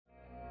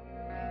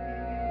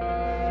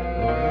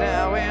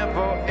been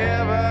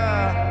forever.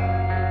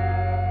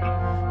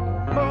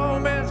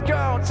 Moments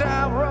go,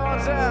 time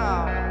runs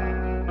out,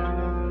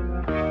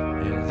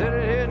 and then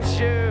it hits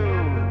you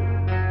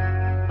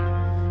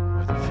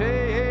with a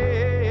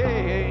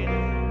pain.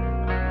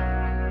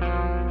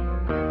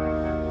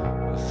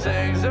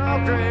 Things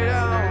are great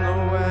on the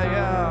way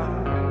up,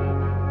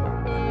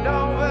 but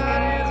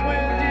nobody's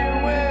with you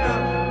when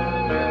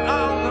you're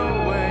on the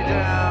way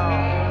down.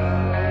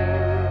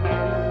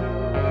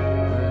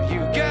 You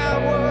got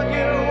what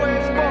you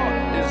wish for,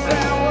 is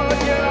that what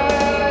you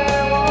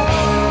really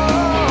wanted?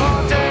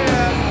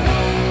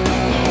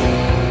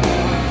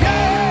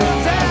 Yeah,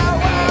 that's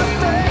how I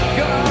think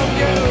of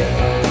you.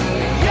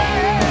 Yeah,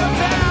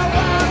 that's how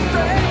I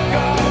think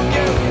of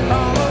you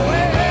all the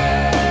way.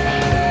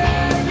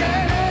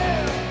 Yeah.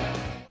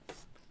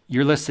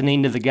 You're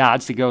listening to the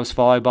Gods to Ghosts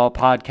Volleyball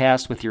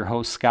Podcast with your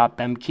host, Scott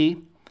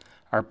Bemke.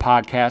 Our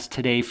podcast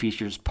today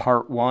features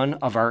part one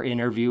of our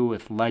interview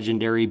with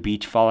legendary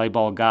beach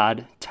volleyball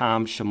god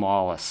Tom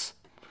Chamales.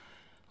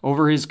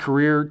 Over his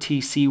career,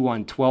 TC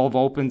won 12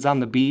 Opens on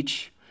the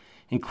beach,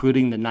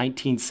 including the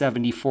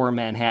 1974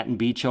 Manhattan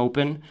Beach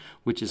Open,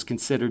 which is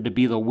considered to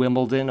be the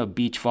Wimbledon of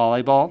beach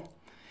volleyball.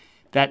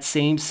 That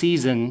same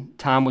season,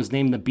 Tom was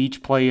named the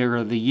Beach Player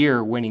of the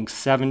Year, winning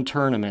 7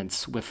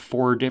 tournaments with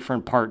 4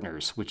 different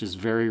partners, which is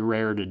very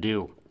rare to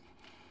do.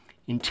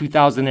 In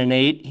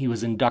 2008, he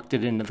was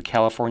inducted into the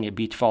California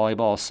Beach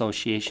Volleyball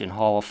Association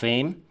Hall of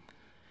Fame,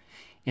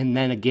 and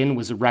then again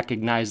was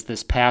recognized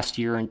this past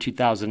year in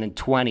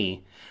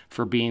 2020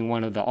 for being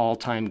one of the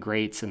all-time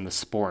greats in the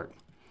sport.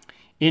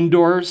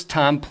 Indoors,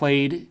 Tom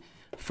played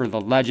for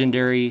the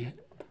legendary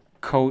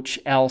coach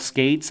Al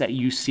Skates at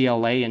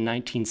UCLA in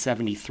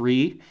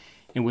 1973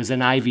 and was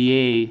an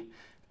IVA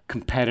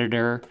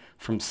competitor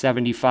from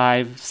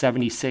 75,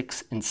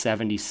 76, and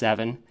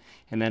 77.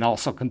 And then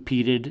also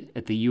competed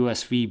at the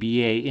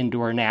USVBA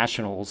Indoor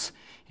Nationals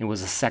and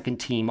was a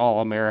second-team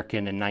All-American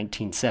in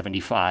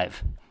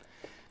 1975.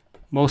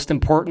 Most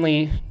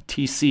importantly,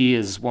 TC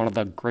is one of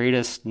the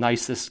greatest,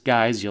 nicest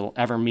guys you'll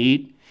ever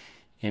meet,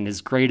 and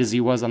as great as he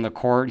was on the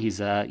court,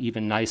 he's an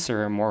even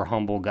nicer and more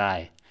humble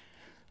guy.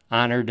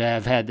 Honored to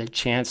have had the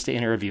chance to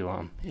interview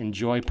him.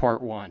 Enjoy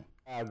part one.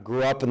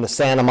 Grew up in the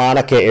Santa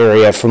Monica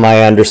area, from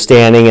my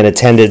understanding, and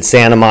attended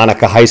Santa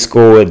Monica High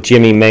School with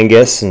Jimmy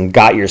Menges and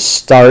got your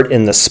start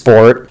in the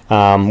sport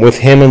with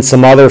him and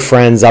some other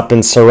friends up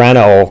in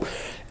Sereno,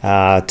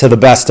 to the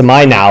best of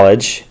my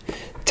knowledge.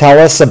 Tell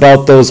us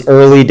about those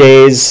early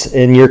days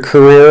in your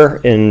career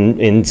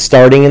in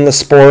starting in the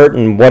sport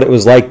and what it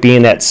was like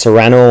being at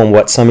Sereno and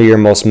what some of your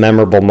most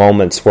memorable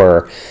moments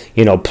were,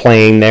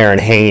 playing there and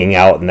hanging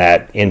out in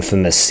that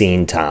infamous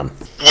scene, Tom.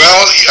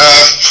 Well,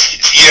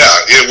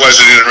 it was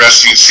an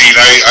interesting scene.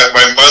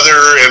 My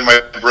mother and my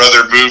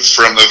brother moved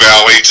from the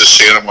Valley to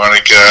Santa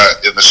Monica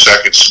in the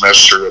second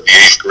semester of the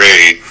 8th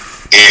grade,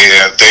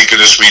 and thank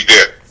goodness we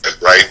did,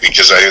 right?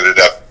 Because I ended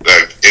up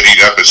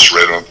at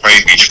Sereno and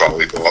playing beach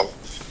volleyball.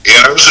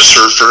 And I was a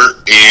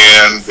surfer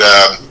and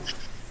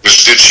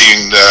was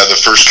ditching the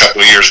first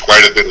couple of years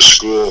quite a bit of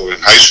school in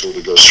high school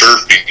to go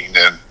surfing,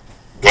 and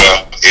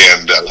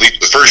leave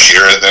the first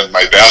year. And then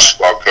my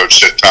basketball coach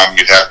said, "Tom,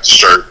 you have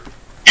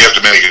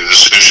to make a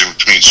decision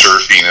between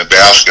surfing and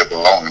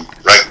basketball." And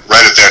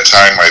right at that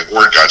time, my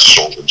board got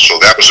stolen, so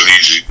that was an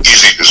easy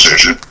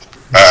decision.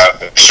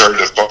 I started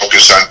to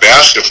focus on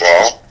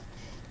basketball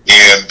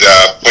and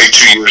played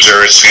 2 years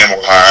there at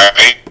Samuel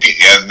High,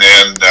 and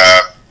then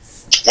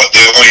we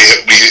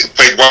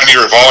played 1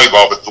 year of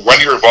volleyball. But the 1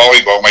 year of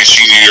volleyball, my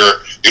senior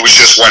year, it was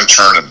just one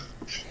tournament.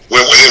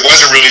 Well, it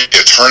wasn't really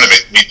a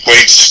tournament. We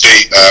played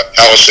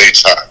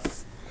Palisades High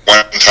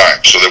one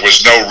time, so there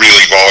was no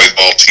really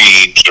volleyball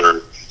teams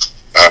or.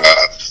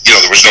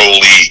 There was no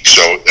league,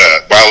 so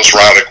Miles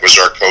Roddick was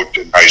our coach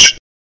in high school,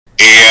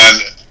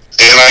 and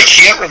I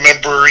can't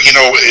remember,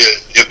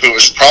 if it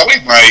was probably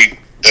my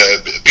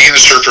being a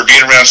surfer,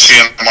 being around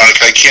Santa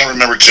Monica. I can't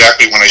remember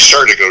exactly when I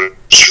started to go to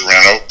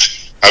Sereno.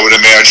 I would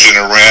imagine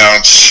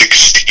around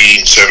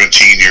 16,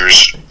 17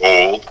 years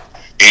old,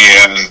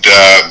 and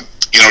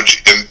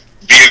and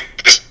being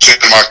at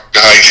Santa Monica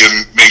High,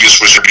 Jim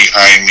Menges was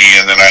behind me,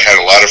 and then I had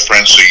a lot of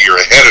friends a year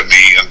ahead of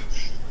me, and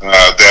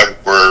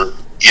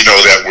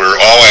that were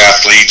all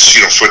athletes,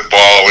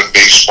 football and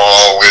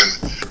baseball, and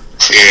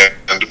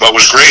what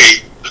was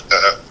great,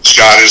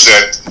 Scott, is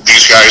that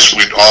these guys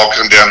would all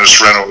come down to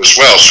Sereno as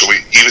well. So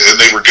and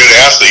they were good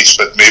athletes,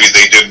 but maybe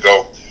they didn't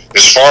go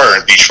as far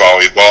in beach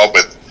volleyball,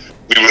 but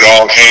we would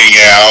all hang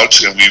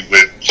out and we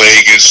would play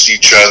against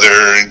each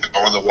other and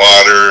go in the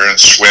water and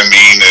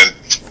swimming,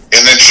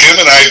 and then Jim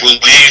and I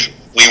believe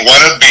we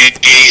won a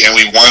B and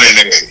we won an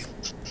A,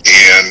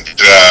 and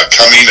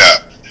coming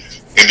up,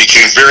 and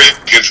became very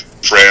good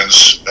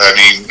friends. I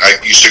mean, I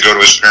used to go to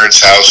his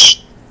parents'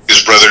 house,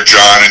 his brother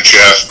John and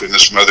Jeff, and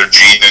his mother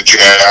Jean and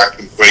Jack,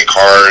 and play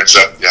cards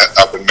up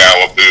in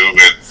Malibu,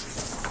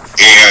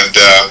 and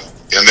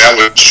that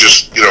was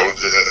just,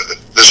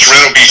 the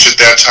Sereno Beach at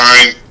that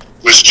time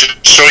was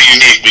just so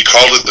unique. We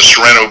called it the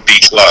Sereno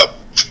Beach Club,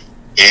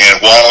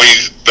 And Wally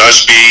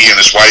Busby and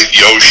his wife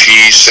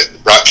Yoshi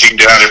came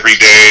down every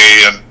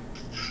day, and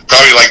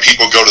probably like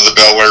people go to the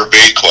Belware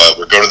Bay Club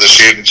or go to the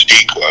Sand and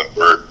Sea Club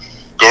or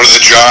go to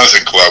the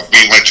Jonathan Club.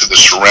 We went to the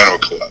Sorrento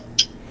Club.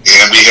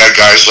 And we had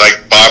guys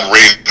like Bob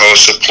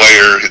Ramos, a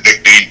player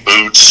nicknamed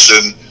Boots,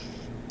 and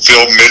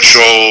Phil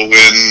Mitchell,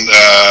 and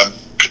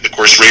of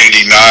course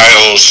Randy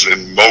Niles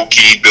and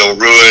Moki, Bill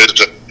Ruiz,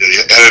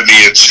 ahead of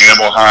me at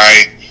Samuel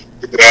High.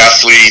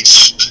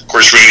 Athletes, of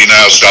course, Randy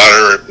Niles'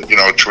 daughter,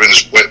 a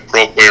tremendous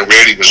pro player.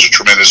 Randy was a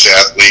tremendous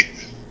athlete,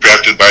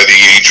 drafted by the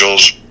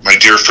Angels. My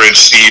dear friend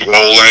Steve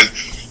Olin,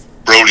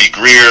 Brody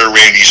Greer,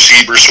 Randy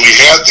Sieber. So we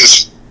had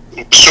this,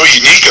 what was so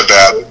unique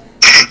about it.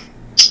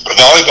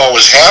 Volleyball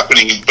was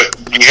happening, but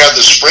we had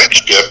this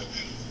friendship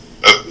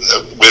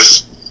with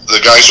the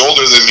guys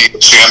older than me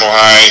at Samuel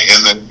High,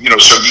 and then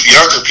some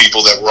younger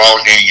people that were all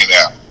hanging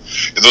out.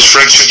 And those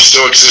friendships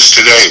still exist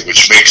today,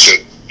 which makes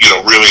it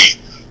really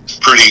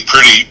pretty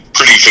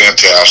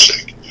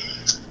fantastic.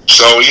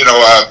 So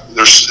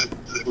there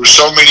were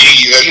so many.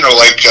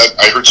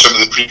 I heard some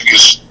of the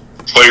previous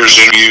players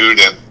interviewed,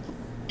 and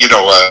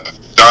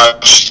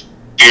Don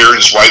Steer and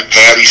his wife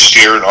Patty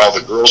Steer, and all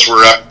the girls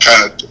were up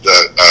kind of to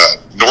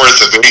the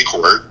north of A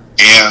Court,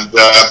 and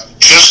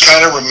just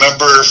kind of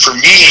remember for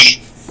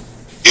me,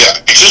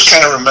 I just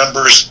kind of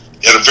remember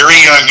at a very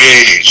young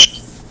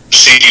age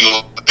seeing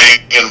Lang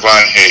and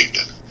Von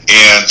Hagen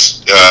and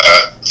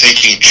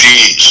thinking,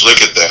 geez,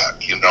 look at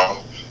that,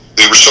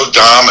 they were so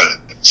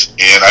dominant.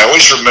 And I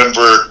always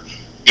remember,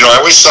 I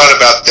always thought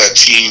about that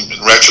team in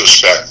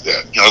retrospect,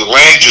 that,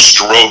 Lang just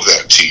drove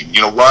that team.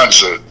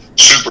 Ron's a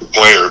super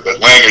player, but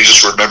Lang, I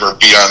just remember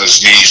being on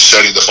his knees,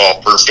 setting the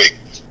ball perfect,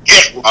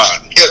 hit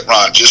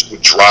Ron, just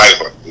would drive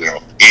him,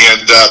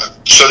 And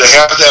so to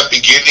have that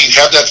beginning,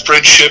 have that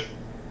friendship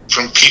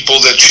from people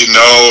that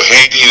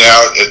hanging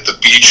out at the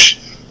beach,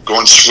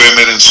 going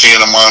swimming in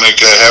Santa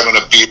Monica, having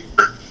a beer,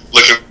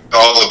 looking at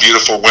all the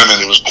beautiful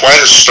women, it was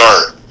quite a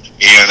start.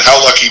 And how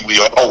lucky we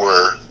all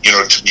were,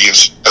 to be in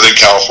Southern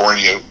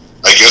California.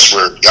 I guess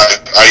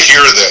I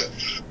hear that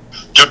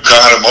Duke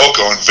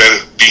Kahanamoku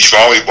invented beach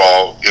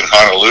volleyball in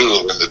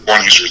Honolulu in the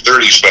 20s or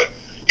 30s, but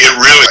it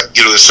really,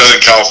 the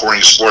Southern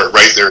California sport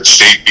right there at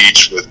State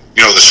Beach with,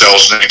 the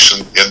Selznicks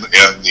and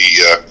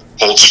the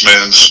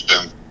Holtzmans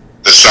and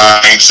the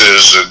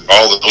Sciences and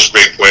all of those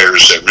great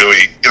players that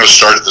really,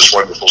 started this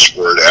wonderful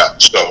sport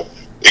out. So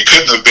it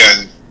couldn't have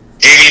been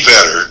any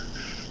better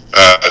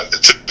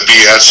to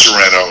be at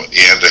Sorrento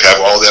and to have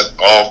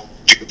all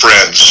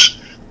friends,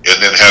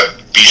 and then have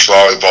beach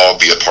volleyball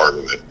be a part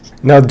of it.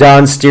 Now,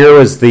 Don Steer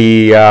was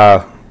the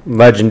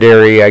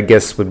legendary, I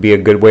guess would be a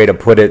good way to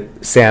put it,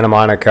 Santa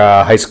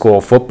Monica high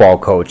school football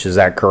coach. Is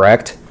that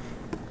correct?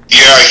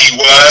 Yeah, he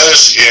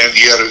was, and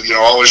he had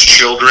all his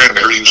children. I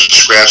heard he was a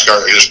scratch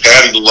guard. His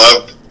Patty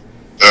loved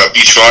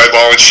beach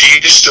volleyball, and she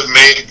used to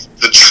make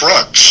the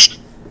trunks.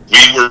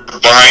 We were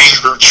buying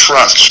her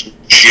trunks.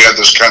 She had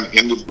this kind of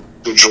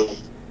individual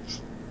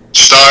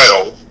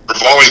style for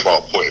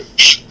volleyball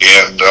players,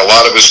 and a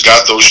lot of us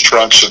got those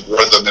trunks and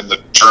wore them in the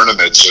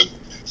tournaments. And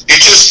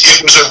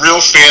it was a real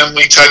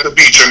family type of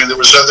beach. I mean, there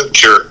was other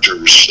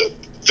characters,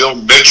 Phil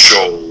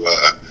Mitchell,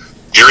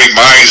 Gary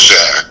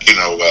Mizak,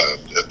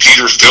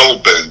 Peter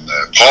Philbin,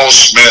 Paul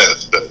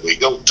Smith, the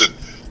Hilton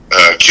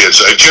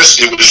kids.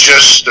 It was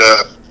just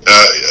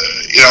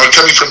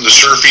coming from the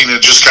surfing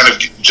and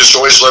just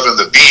always loving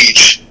the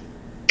beach,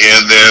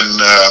 and then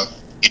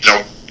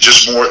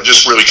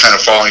just really kind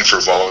of falling for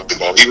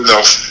volleyball, even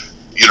though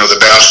the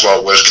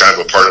basketball was kind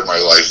of a part of my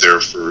life there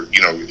for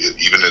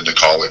even into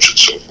college and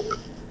so forth.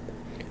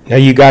 Now,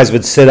 you guys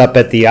would sit up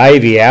at the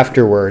Ivy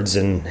afterwards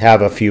and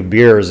have a few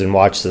beers and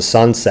watch the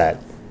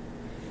sunset.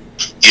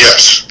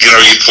 Yes,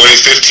 you play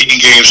 15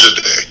 games a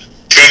day,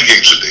 10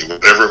 games a day,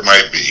 whatever it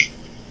might be,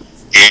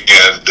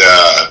 and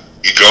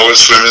you go and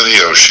swim in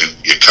the ocean.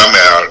 You come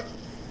out,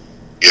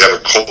 you have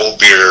a cold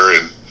beer,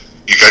 and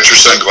you got your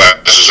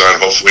sunglasses on,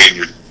 hopefully, and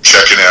you're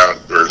checking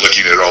out or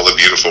looking at all the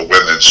beautiful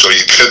women. So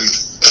you couldn't,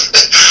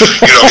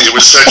 it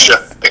was such a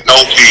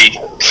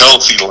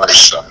healthy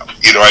lifestyle.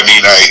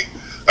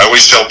 I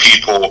always tell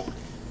people,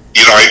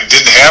 I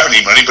didn't have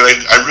any money, but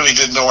I really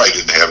didn't know I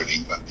didn't have any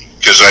money,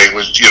 because I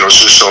was,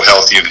 just so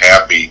healthy and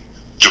happy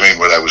doing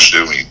what I was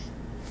doing.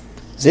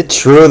 Is it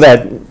true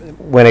that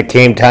when it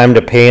came time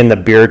to pay in the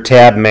beer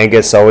tab,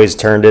 Menges always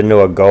turned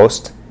into a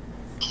ghost?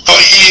 Oh,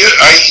 he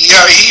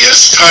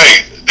is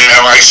tight.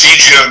 Now, I see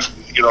Jim,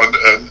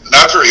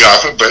 not very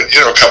often, but,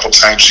 a couple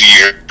times a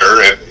year,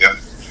 and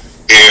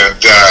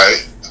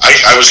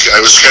I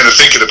was kind of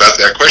thinking about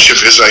that question,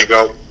 because I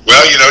go,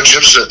 well,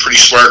 Jim's a pretty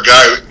smart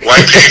guy.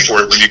 Why pay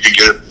for it when you can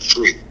get it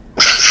for free?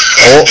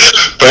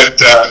 But,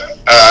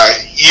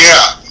 he,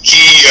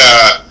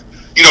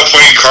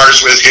 playing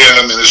cards with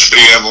him and his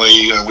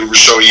family, and we were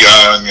so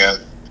young, and,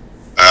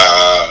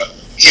 I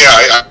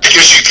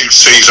guess you could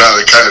say he's on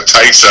the kind of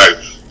tight side.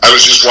 I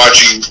was just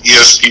watching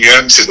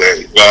ESPN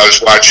today while I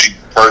was watching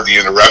part of the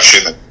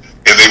interruption,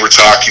 and they were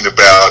talking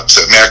about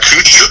Matt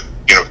Kuchar,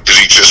 because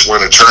he just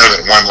won a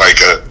tournament, won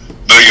like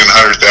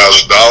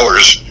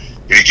 $1,100,000,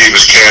 and he gave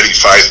his caddy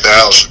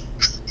 $5,000.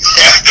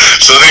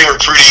 So they were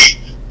pretty,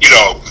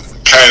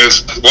 kind of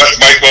what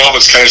Mike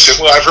Mullins kind of said.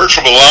 Well, I've heard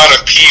from a lot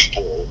of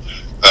people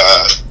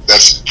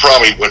that's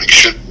probably what he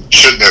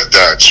shouldn't have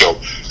done. So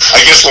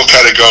I guess we'll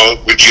kind of go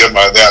with Jim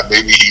on that.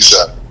 Maybe he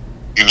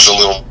was a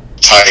little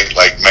tight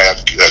like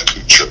Matt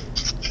Kuchar.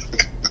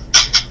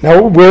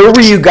 Now, where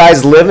were you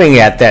guys living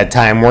at that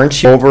time?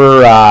 Weren't you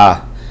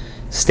over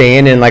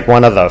staying in like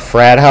one of the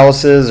frat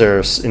houses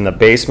or in the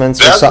basements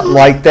or something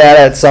like that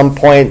at some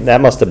point? That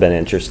must have been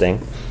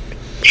interesting.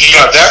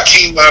 Yeah, that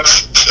came up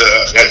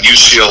at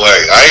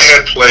UCLA. I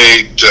had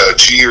played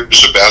 2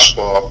 years of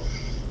basketball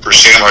for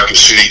Santa Monica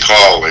City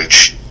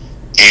College,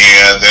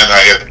 and then I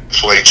had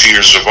played 2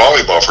 years of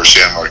volleyball for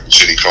Santa Monica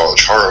City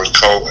College, Harlan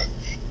Cohen.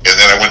 And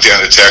then I went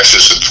down to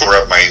Texas and tore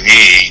up my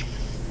knee.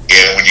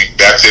 And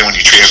back then when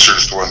you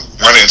transferred from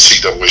one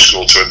NCAA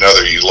school to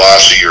another, you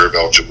lost a year of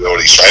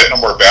eligibility. So I had no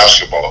more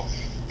basketball,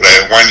 but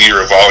I had 1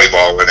 year of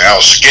volleyball. And Al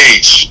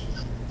Skates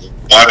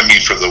wanted me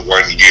for the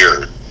 1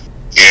 year.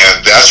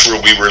 And that's where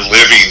we were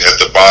living at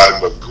the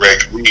bottom of Greg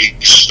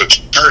Lee's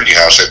fraternity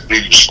house. I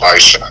believe it was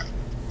Flyside.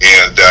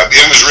 And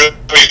it was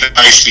really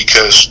nice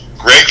because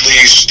Greg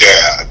Lee's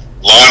dad,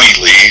 Lonnie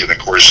Lee, and of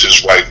course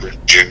his wife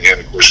Virginia, and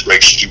of course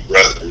Greg's two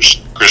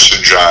brothers, Chris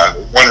and John,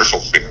 a wonderful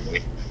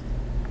family.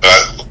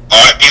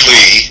 Lonnie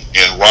Lee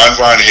and Ron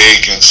Von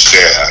Hagen's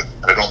dad,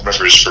 I don't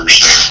remember his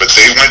first name, but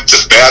they went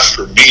to bat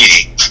for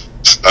me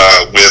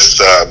with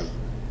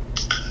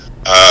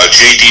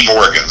J.D.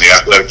 Morgan, the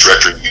athletic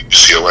director at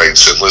UCLA, and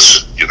said,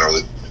 listen,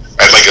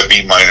 I'd like a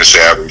B-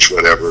 average,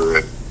 whatever,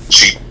 and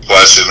C+,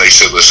 and they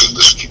said,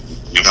 listen,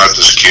 you want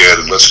this kid,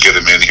 and let's get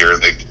him in here.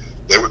 And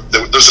there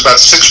was about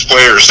 6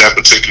 players that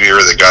particular year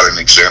that got an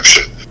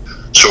exemption.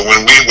 So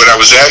when I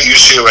was at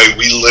UCLA,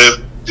 we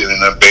lived in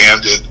an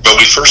abandoned, but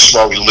first of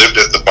all, we lived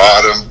at the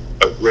bottom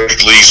of Greg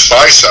Lee's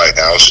Flyside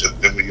house, and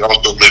then we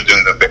also lived in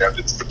an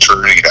abandoned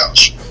fraternity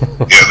house.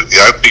 And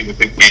I don't even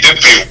think we did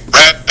pay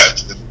rent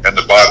at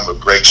the bottom of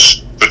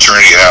Greg's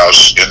fraternity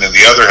house, and then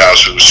the other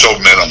house, it was so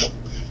minimal.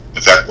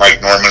 In fact,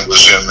 Mike Norman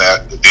was in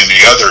the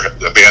other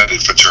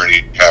abandoned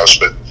fraternity house,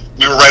 but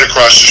we were right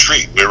across the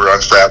street. We were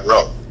on Frat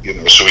Row,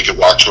 so we could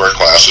walk to our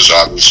classes,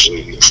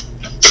 obviously.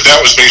 But that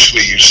was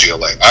basically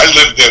UCLA. I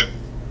lived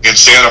in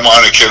Santa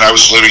Monica, and I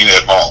was living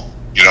at home.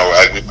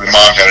 My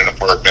mom had an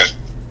apartment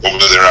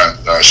over there on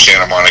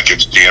Santa Monica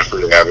and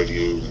Stanford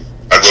Avenue.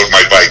 I rode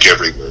my bike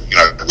everywhere.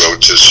 I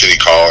rode to City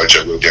College.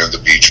 I rode down to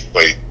the beach,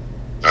 played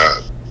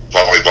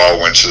volleyball,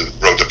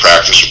 rode to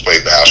practice and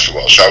played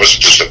basketball. So I was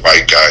just a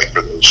bike guy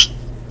for those.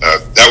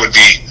 That would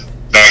be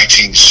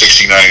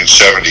 1969 and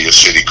 70 at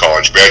City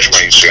College,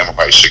 graduating Santa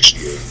Monica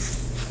 68.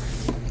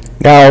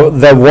 Now,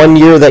 the 1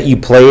 year that you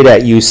played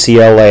at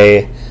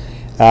UCLA,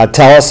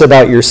 tell us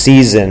about your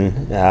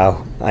season.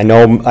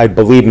 I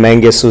believe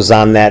Menges was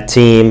on that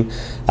team.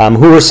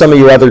 Who were some of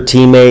your other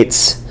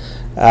teammates?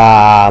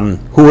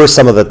 Who were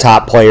some of the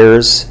top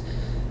players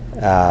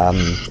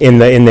in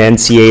the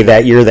NCAA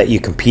that year that you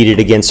competed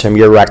against, from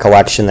your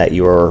recollection, that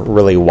you were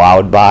really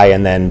wowed by?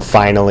 And then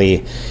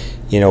finally,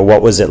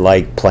 what was it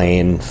like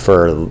playing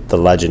for the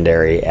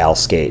legendary Al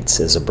Skates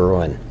as a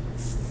Bruin?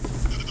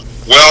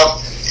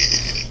 Well,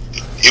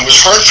 it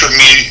was hard for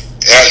me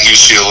at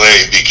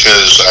UCLA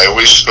because I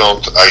always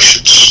felt I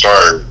should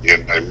start,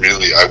 and I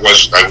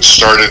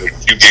started a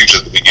few games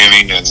at the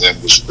beginning and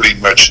then was pretty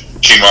much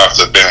came off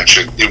the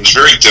bench, and it was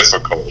very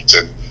difficult,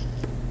 and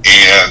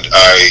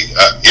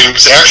it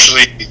was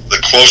actually the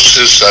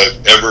closest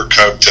I've ever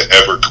come to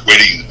ever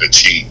quitting a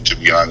team, to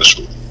be honest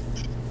with you.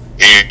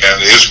 And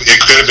it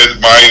could have been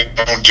my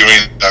own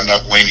doing. I'm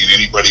not blaming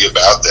anybody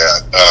about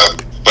that.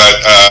 But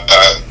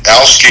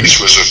Al Skates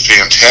was a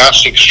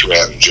fantastic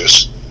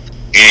strategist,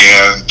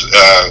 and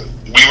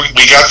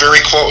we got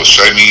very close.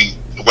 I mean,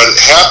 what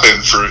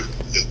happened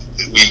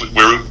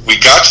we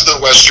got to the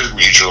Western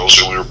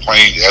Regionals, and we were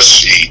playing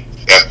SC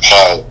at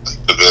Paul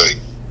Pavilion,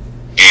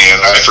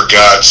 and I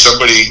forgot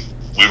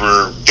we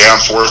were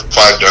down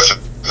 4-5-0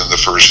 in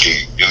the first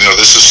game.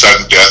 This is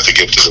sudden death to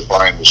get to the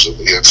finals of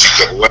the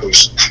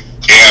NCAAs.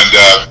 And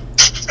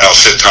Al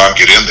said, Tom,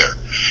 get in there.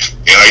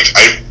 And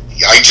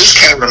I just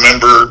kind of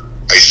remember,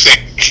 I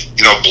think,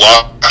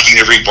 blocking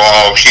every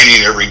ball,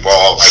 hitting every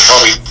ball. I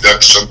probably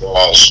ducked some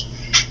balls.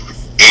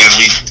 And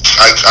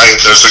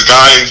there's a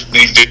guy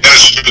named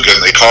Dennis Dugan,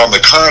 they call him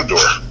the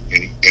Condor,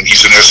 and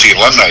he's an SC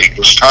alumni. He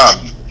goes,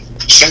 Tom,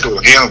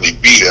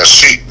 single-handedly beat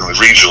SC in the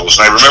regionals.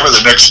 And I remember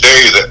the next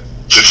day that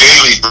the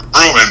Daily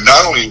Bruin,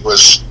 not only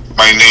was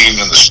my name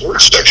in the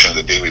sports section of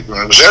the Daily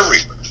Bruin, it was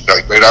everywhere.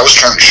 I was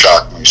kind of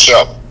shocked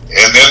myself.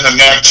 And then the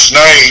next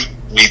night,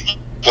 we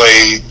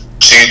played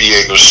San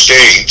Diego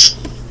State,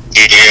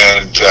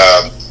 and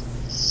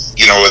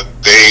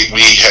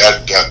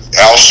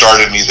Al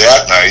started me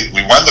that night.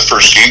 We won the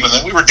first game, and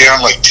then we were down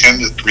like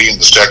 10-3 in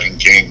the second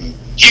game.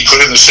 He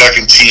put in the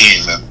second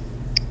team, and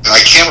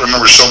I can't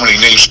remember so many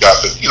names, Scott,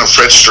 but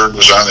Fred Stern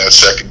was on that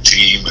second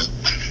team,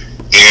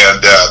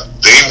 and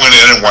they went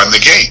in and won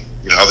the game.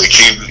 They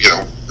came,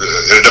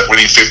 ended up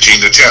winning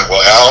 15-10.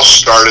 Well, Al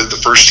started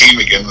the first team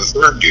again in the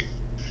third game,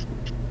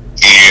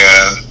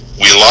 and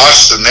we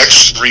lost the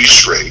next 3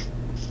 straight.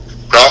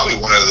 Probably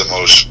one of the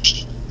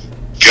most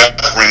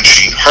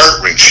gut-wrenching,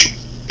 heart-wrenching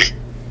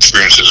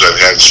experiences I've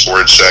had in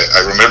sports.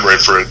 I remember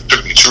it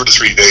took me 2 or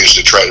 3 days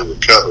to try to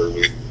recover.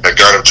 We had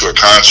gone up to a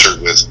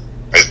concert with,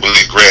 I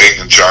believe, Greg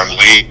and John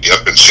Lee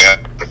up in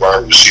Santa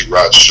Barbara to see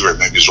Rod Stewart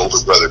and then his older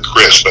brother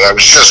Chris, but I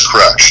was just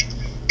crushed.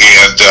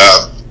 And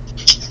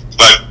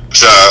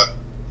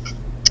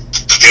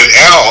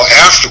Al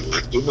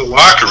afterward in the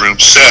locker room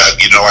said,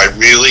 I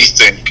really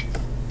think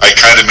I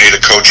kind of made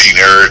a coaching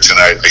error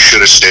tonight. I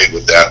should have stayed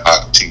with that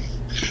hot team.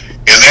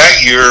 And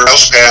that year,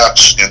 Charles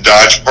Papps and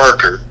Dodge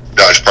Parker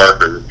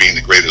being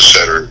the greatest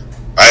setter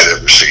I had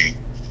ever seen,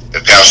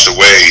 had passed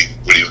away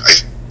when he, I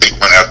think,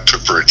 went out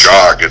for a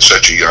jog at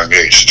such a young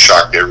age. It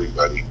shocked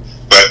everybody.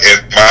 And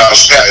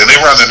Miles Pat, and they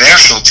were on the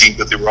national team,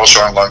 but they were also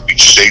on Long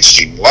Beach State's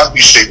team. Long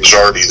Beach State was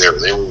already there.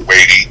 They were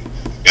waiting,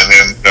 and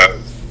then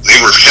they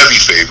were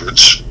heavy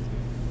favorites.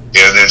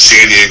 And then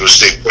San Diego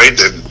State played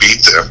them and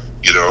beat them,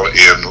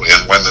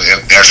 and won the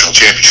national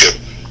championship.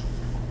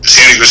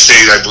 San Diego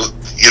State, I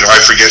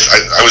forget.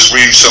 I was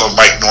reading some of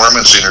Mike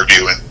Norman's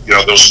interview, and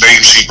those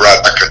names he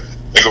brought back.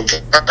 I go,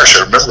 gosh,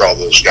 I remember all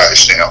those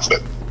guys now.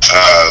 But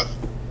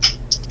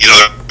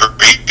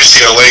the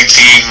UCLA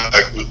team,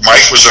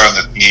 Mike was on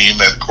the team,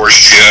 and of course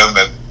Jim,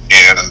 and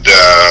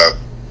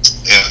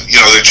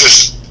they're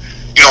just,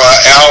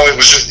 Al. It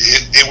was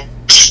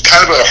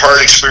kind of a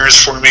hard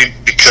experience for me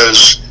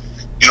because,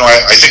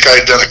 I think I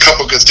had done a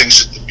couple good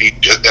things at the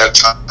beach at that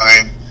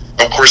time.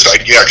 Of course,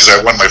 because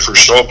I won my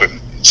first Open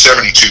in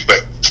 '72,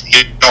 but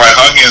I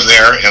hung in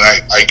there and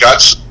I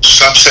got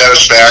some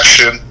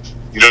satisfaction,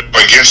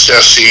 against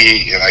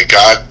SC, and I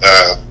got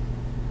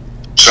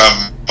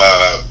some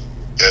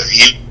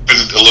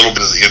even a little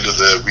bit into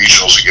the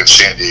regionals against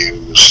San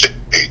Diego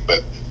State.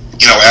 But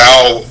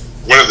Al,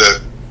 one of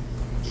the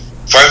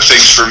fun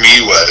things for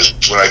me was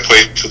when I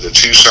played for the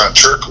Tucson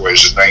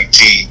Turquoise in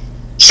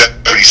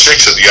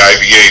 1976 at the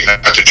IVA.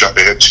 Not to jump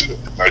ahead too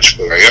much,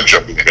 but I am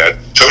jumping ahead.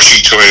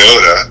 Toshi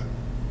Toyota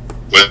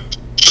was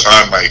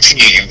on my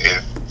team,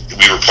 and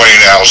we were playing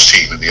Al's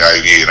team in the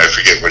IVA, and I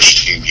forget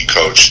which team he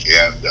coached.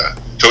 And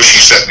Toshi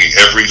sent me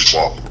every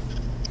fall,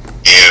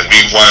 and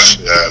we won.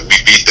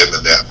 We beat them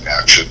in that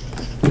match. And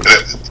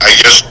I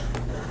guess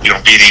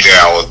beating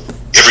Al,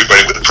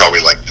 everybody would probably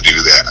like to do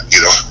that,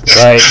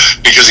 right?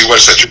 Because he's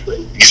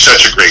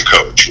such a great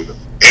coach, and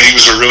he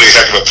was a really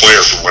heck of a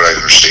player, from what I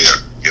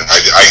understand.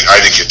 I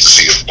didn't get to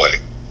see him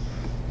play.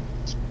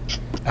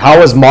 How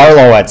was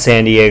Marlowe at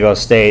San Diego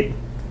State?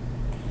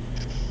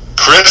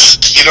 Chris,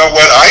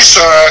 I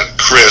saw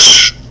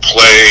Chris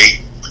play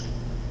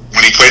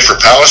when he played for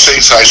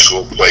Palisades High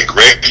School, play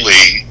Greg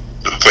Lee,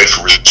 who played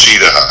for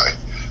Reseda High.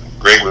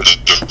 Greg was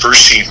the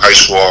first-team high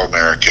school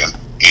All-American,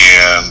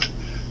 and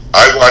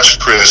I watched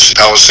Chris at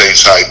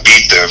Palisades High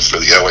beat them for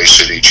the LA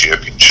City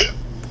Championship.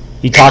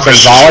 You talking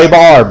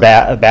volleyball or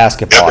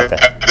basketball?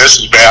 Yeah, this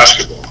is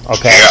basketball.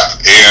 Okay. Yeah,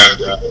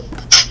 and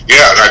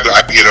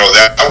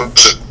that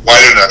was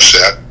quite an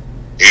upset.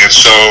 And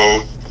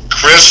so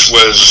Chris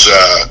was,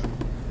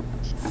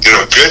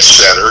 good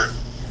setter,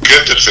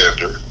 good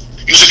defender.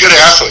 He was a good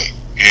athlete,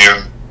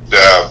 and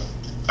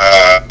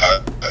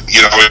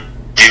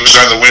he was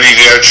on the winning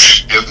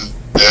edge at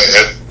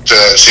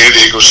San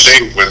Diego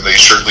State when they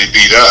certainly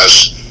beat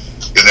us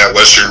in that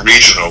Western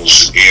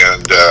Regionals,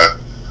 and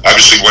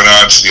obviously went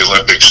on to the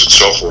Olympics and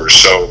so forth.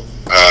 So,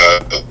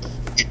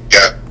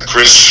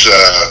 Chris,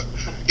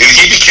 and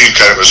he became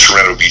kind of a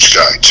Sorrento Beach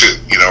guy too.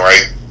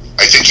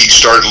 I think he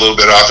started a little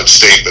bit off at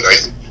State, but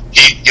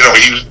he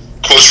was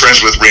close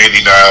friends with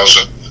Randy Niles,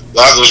 and a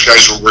lot of those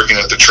guys were working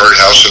at the Chart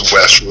House in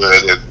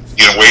Westwood, and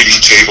waiting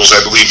tables.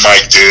 I believe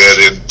Mike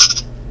did, and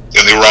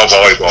they were all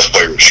volleyball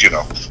players,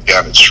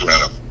 down in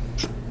Sorrento.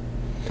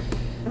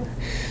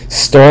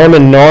 Storm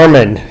and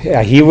Norman,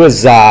 he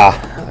was.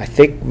 I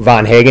think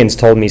Von Hagens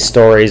told me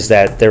stories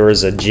that there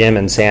was a gym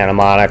in Santa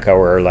Monica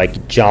where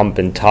jump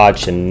and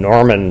touch, and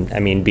Norman,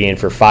 being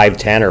for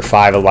 5'10" or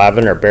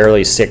 5'11" or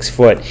barely 6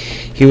 foot,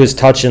 he was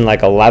touching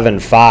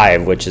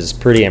 11.5, which is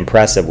pretty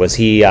impressive. Was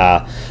he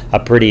a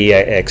pretty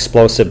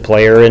explosive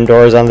player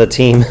indoors on the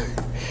team?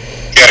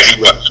 Yeah,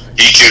 he was.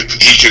 He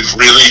could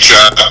really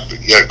jump.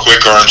 He had a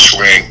quick arm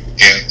swing,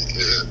 and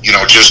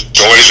just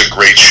always in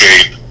great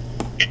shape,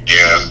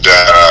 and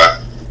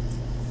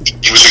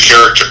he was a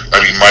character.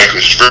 Mike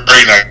was a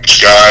very nice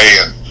guy,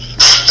 and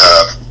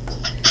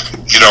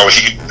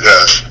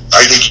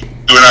I think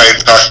you and I had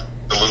talked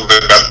a little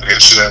bit about the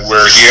incident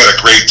where he had a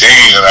Great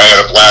Dane and I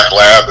had a Black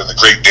Lab, and the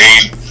Great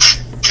Dane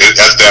at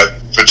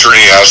that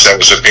fraternity house that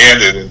was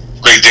abandoned, and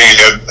Great Dane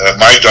had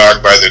my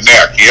dog by the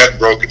neck. He hadn't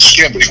broken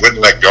skin, but he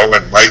wouldn't let go,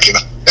 and Mike and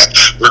I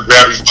were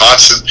grabbing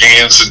pots and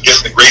pans and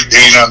getting the Great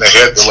Dane on the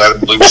head to let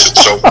him loose and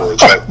so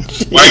forth. But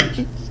Mike,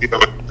 and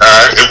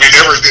we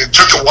never. It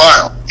took a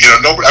while.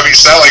 Nobody.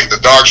 It's not like the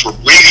dogs were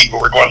bleeding,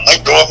 but we're going to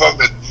let go of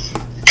them, and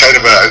kind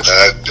of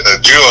a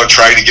duo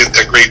trying to get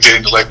that Great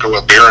Dane to let go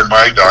of Baron,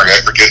 my dog.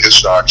 I forget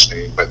his dog's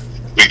name, but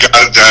we got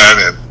it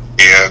done,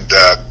 and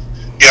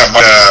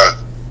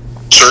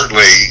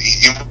certainly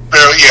he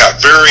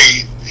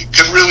very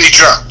could really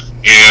jump,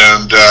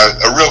 and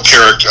a real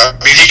character. I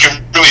mean, he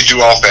can really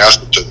do all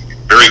facets of the game.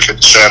 Very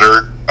good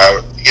setter.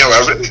 A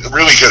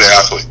really good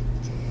athlete.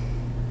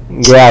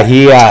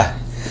 Yeah,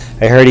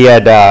 I heard he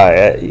had,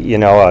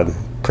 a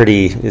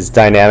pretty as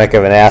dynamic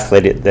of an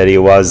athlete that he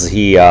was.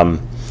 He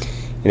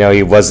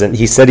wasn't.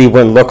 He said he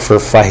wouldn't look for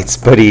fights,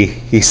 but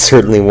he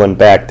certainly wouldn't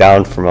back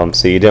down from them.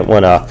 So you didn't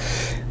want to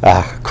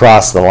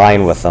cross the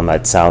line with him.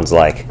 It sounds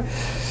like.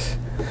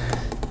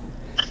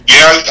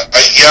 Yeah,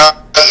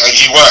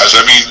 he was.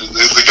 I mean,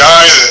 the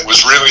guy that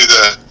was really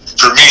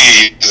for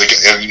me,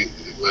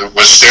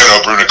 was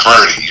Stano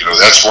Bruniclardi.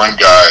 That's one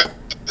guy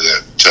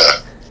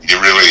that you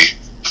really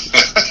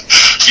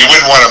you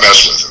wouldn't want to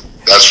mess with him.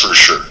 That's for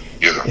sure.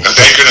 And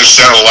thank goodness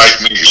Stano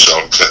liked me. So,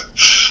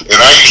 and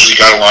I usually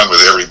got along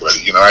with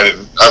everybody. I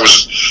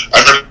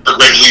remember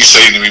Greg Lee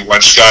saying to me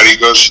once, Scott, he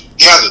goes,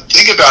 "Yeah, the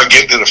thing about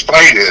getting in a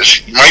fight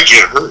is you might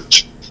get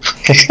hurt."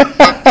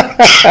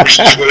 Which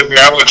is a good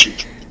analogy.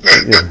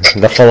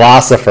 The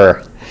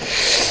philosopher.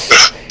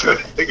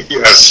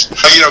 Yes.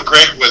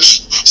 Greg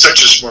was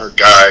such a smart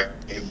guy,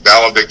 and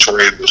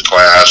valedictorian of his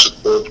class, and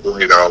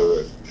 4.0,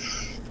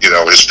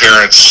 and his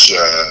parents,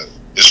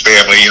 his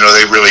family,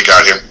 they really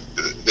got him.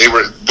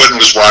 Wooden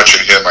was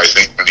watching him, I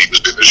think, when he was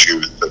in his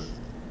youth,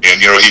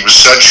 and he was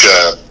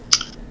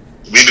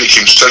we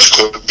became such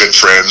good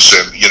friends,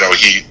 and he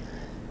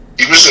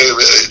was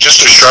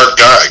just a sharp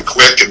guy,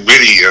 quick and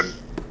witty, and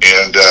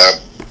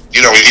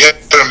he had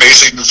an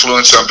amazing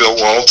influence on Bill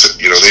Walton.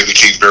 They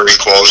became very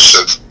close,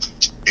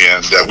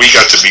 and we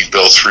got to meet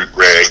Bill through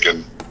Greg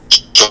and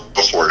so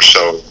forth.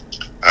 So,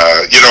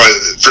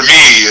 for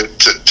me,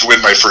 to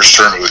win my first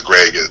tournament with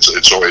Greg,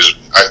 it's always,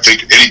 I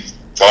think any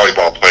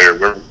volleyball player,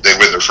 where they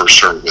win their first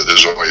tournament with,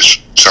 is always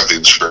something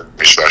that's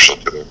very special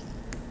to them.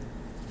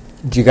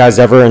 Do you guys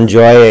ever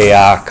enjoy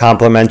a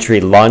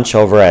complimentary lunch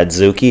over at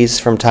Zuki's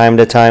from time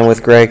to time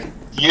with Greg?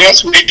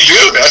 Yes, we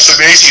do. That's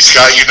amazing,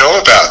 Scott. You know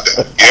about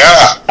that.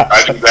 Yeah,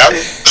 I think that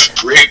was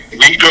great.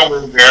 We go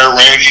in there,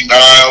 Randy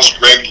Niles,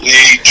 Greg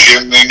Lee,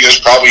 Jim Mingus,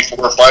 probably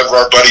 4 or 5 of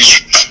our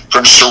buddies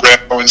from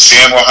Sorrento and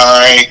San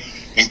High,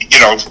 and,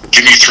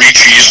 give me 3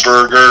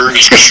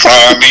 cheeseburgers,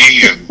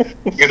 pastrami,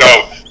 and,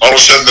 all of a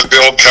sudden the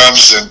bill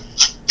comes, and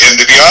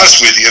to be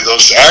honest with you,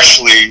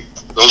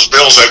 those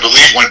bills, I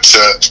believe, went to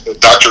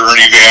Dr.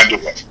 Ernie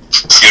Vanderway,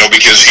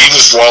 because he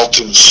was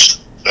Walton's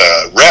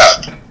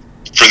rep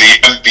for the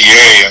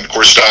NBA, and of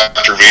course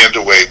Dr.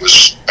 Vanderway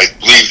was, I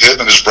believe, him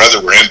and his brother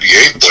were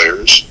NBA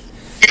players,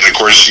 and of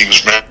course he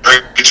was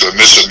married to a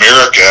Miss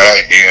America,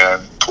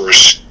 and of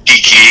course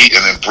Kiki,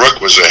 and then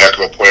Brooke was a heck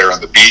of a player on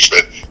the beach,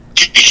 but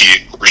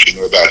Kiki, of course,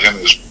 about him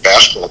and his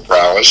basketball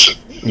prowess. And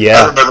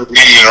I remember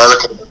reading an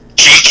article about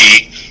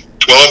Kiki,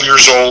 12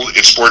 years old,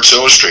 in Sports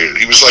Illustrated.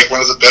 He was like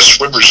one of the best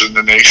swimmers in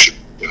the nation,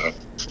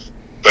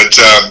 But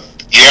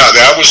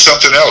that was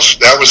something else.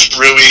 That was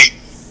really,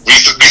 we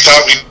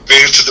thought we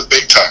made it to the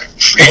big time.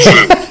 Free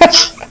food.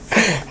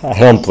 I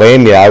don't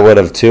blame you. I would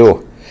have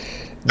too.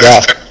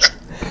 Yeah.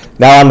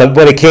 Now,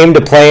 when it came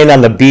to playing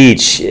on the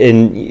beach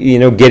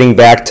and getting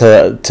back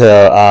to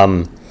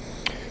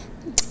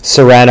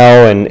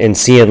Sorrento and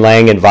seeing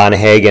Lang and Von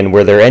Hagen,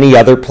 were there any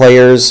other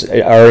players,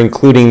 or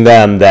including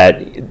them,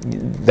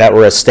 that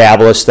were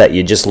established that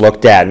you just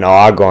looked at in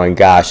awe, going,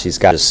 "Gosh, these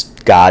guys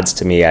are gods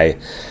to me. I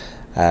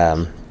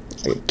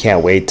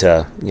can't wait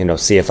to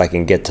see if I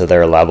can get to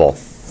their level."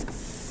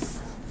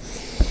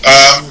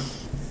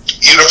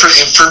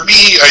 For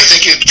me, I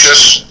think it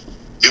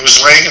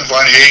was Lang and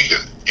Von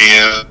Hagen,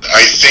 and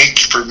I think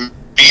for me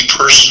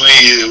personally,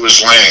 it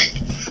was Lang.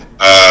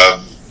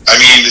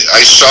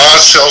 I saw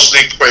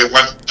Selznick play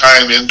one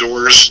time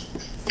indoors,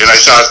 and I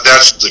thought,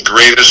 that's the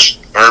greatest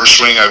arm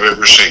swing I've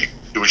ever seen.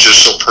 It was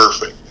just so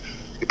perfect.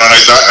 And I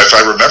thought, if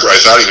I remember, I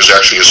thought he was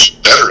actually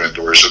better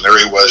indoors, and there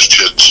he was,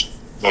 just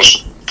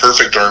most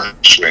perfect arm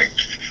swing.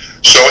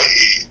 So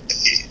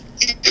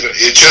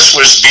it just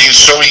was being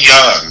so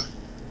young,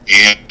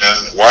 and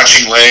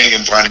watching Lang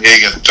and Von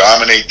Hagen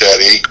dominate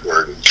that A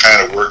court and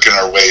kind of working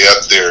our way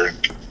up there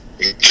and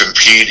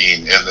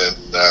competing, and then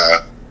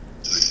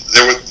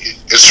there was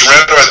at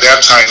Sorrento at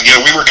that time.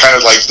 We were kind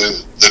of like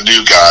the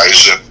new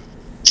guys, and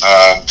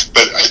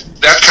but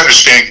that kind of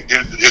thing,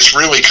 it's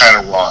really kind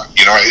of wrong.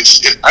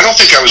 I don't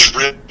think I was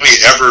really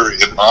ever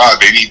in awe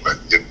of anyone.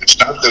 It's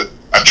not that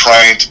I'm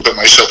trying to put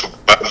myself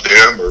above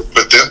them or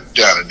put them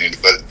down in any,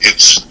 but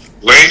it's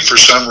Lane, for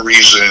some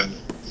reason,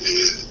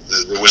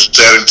 there was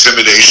that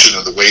intimidation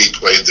of the way he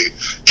played the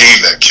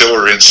game, that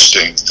killer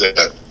instinct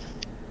that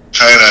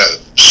kind of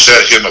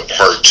set him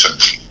apart to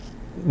me.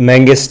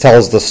 Menges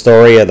tells the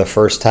story of the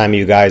first time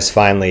you guys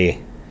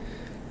finally,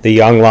 the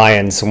young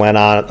Lions, went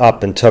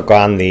up and took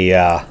on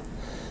the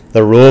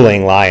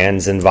ruling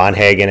Lions and Von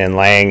Hagen and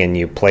Lang, and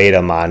you played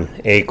them on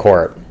A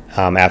court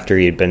after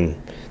he'd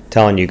been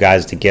telling you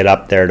guys to get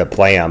up there to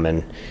play them.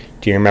 And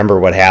do you remember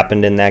what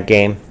happened in that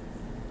game?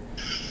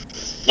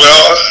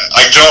 Well,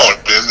 I don't,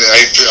 and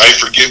I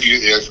forgive you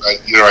if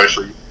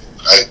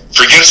I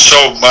forget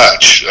so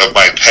much of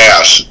my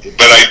past,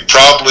 but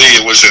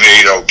it was an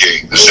 8-0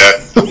 game. Is that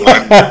the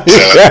one?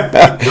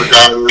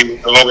 We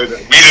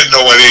didn't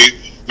know what 8.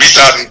 We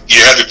thought you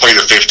had to play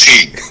to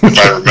 15, if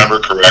I remember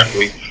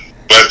correctly.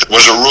 But there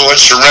was a rule at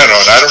Sorrento,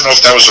 and I don't know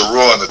if that was a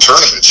rule in the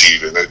tournaments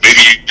even.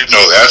 Maybe you didn't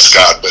know that,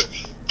 Scott, but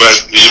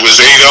it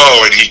was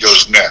 8-0, and he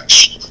goes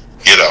next,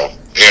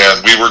 and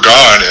we were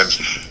gone, and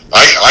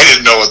I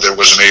didn't know there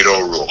was an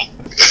 8-0 rule.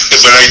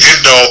 But I did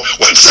know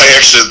once I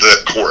exited the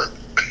court.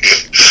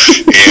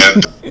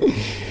 And,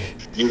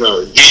 he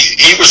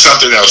was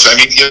something else. I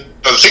mean,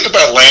 the thing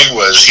about Lang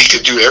was he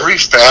could do every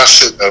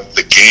facet of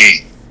the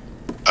game.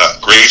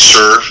 Great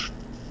serve,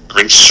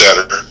 great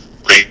setter,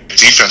 great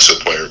defensive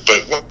player.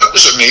 But what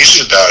was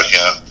amazing about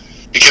him,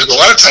 because a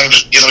lot of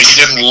times, he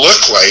didn't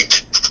look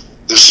like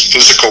this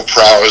physical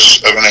prowess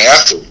of an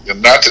athlete.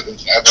 And not that, when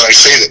I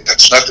say that,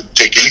 that's not to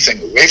take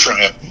anything away from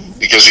him,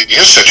 because he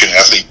is such an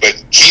athlete, but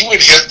he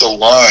would hit the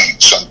line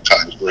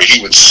sometimes where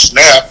he would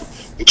snap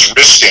his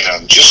wrist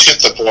down, just hit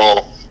the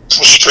ball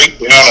straight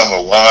down on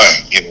the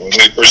line. And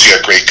of course he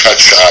had great cut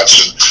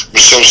shots and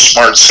was so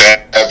smart,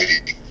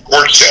 savvy,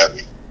 court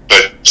savvy.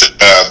 But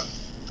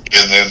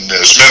and then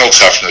his mental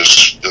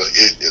toughness,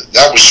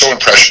 that was so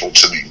impressionable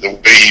to me. The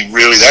way he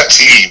really, that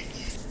team,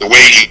 the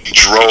way he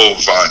drove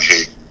Von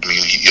Hagen. I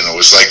mean, it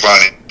was like Von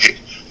Hagen,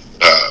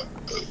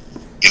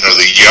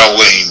 the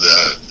yelling,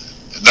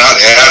 not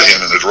at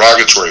him in a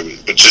derogatory way,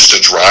 but just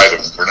to drive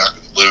him. We're not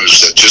going to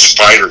lose. That just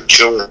fighter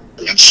killer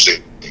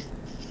instinct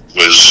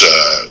was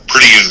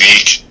pretty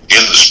unique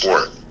in the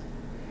sport.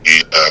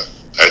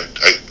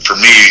 For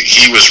me,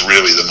 he was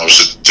really the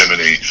most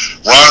intimidating.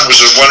 Ron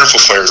was a wonderful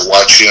player to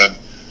watch him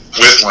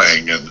with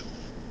Lang and,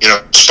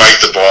 spike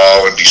the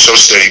ball and be so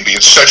steady and be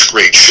in such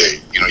great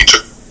shape. He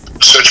took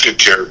such good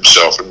care of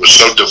himself and was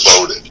so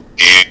devoted.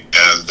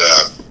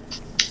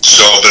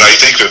 But I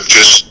think of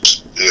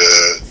just,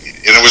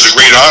 and it was a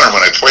great honor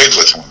when I played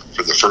with him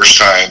for the first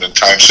time and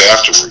times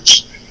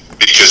afterwards,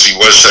 because he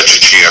was such a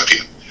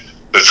champion.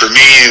 But for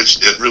me,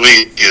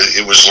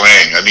 it was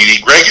Lang. I mean,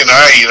 Greg and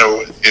I,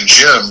 and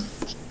Jim,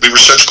 we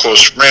were such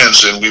close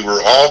friends, and we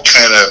were all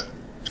kind of,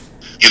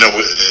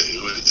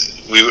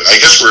 I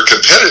guess we were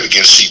competitive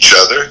against each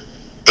other,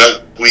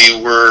 but we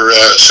were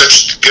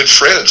such good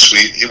friends.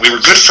 We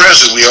were good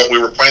friends, and we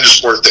were playing a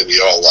sport that we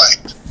all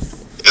liked.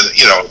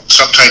 And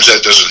sometimes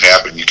that doesn't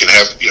happen. You can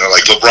have,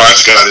 like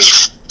LeBron's got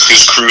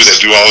his crew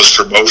that do all his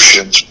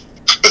promotions,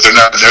 but they're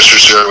not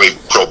necessarily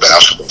pro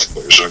basketball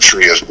players. I'm sure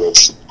he has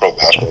pro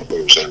basketball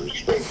players that are his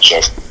friends. So,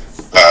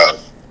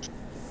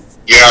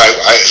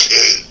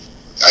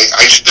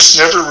 I just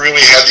never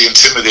really had the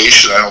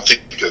intimidation, I don't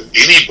think, of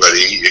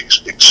anybody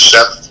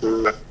except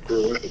for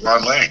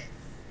Ron Lang.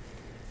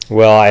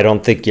 Well, I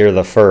don't think you're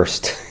the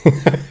first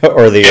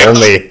or the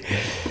only.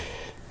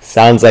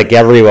 Sounds like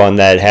everyone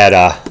that had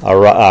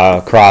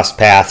a cross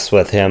paths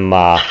with him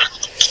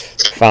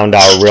found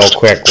out real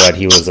quick what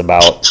he was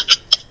about.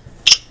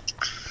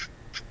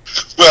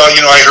 Well,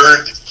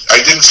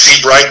 I didn't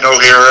see Brighton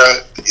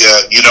O'Hara.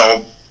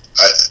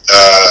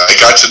 I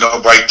got to know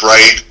Mike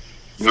Bright.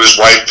 His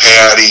wife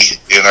Patty,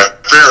 and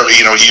apparently,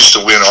 he used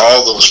to win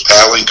all those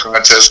paddling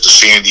contests to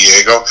San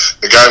Diego.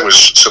 The guy was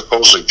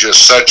supposedly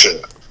just such a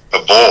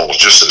bull,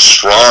 just the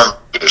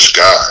strongest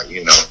guy,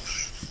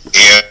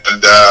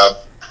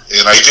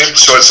 And I didn't.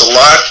 So it's a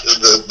lot.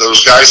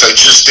 Those guys, I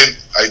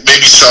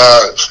maybe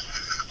saw.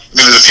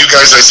 The few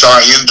guys I saw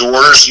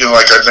indoors,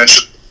 like I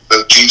mentioned,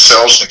 the Gene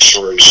Selznick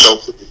story.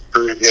 So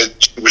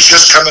it was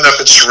just coming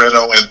up at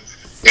Sorrento, and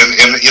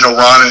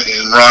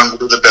Ron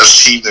were the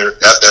best team there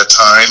at that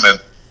time, and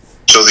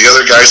so the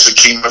other guys that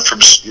came up from,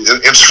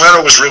 and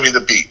Sorrento was really the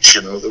beach.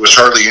 There was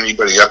hardly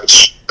anybody up at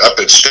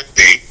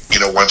State.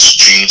 Once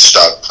Gene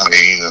stopped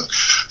playing, and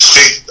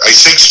I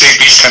think State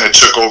Beach kind of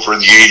took over in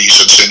the '80s,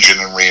 and St.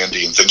 John and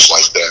Randy and things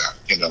like that.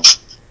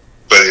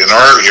 But in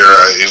our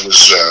era, it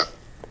was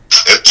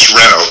at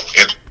Sorrento,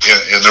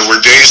 and there were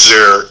days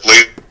there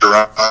later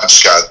on,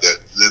 Scott, that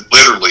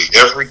literally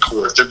every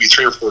court, there'd be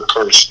 3 or 4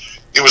 courts.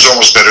 It was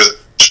almost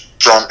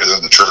stronger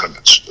than the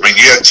tournaments. I mean,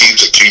 you had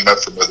teams that came up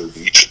from other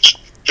beaches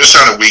just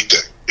on a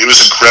weekday. It was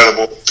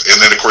incredible.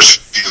 And then, of course,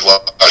 if you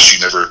lost, you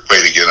never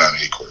played again on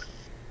any court.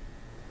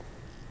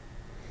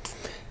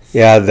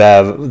 Yeah,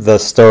 the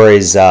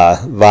stories,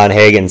 Von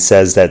Hagen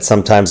says that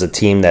sometimes a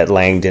team that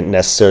Lang didn't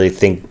necessarily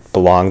think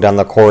belonged on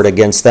the court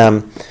against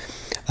them,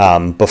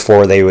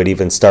 before they would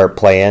even start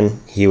playing,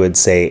 he would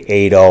say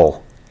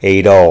 8-0,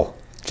 8-0,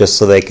 just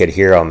so they could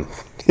hear him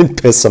and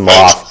piss him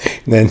off.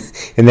 And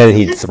then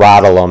he'd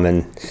throttle them,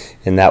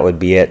 and that would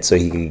be it. So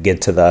he could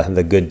get to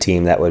the good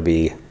team that would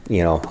be,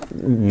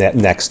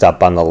 next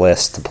up on the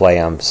list to play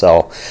him.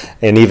 So,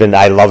 and even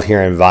I love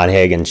hearing Von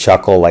Hagen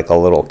chuckle like a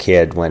little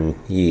kid when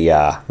he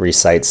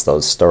recites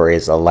those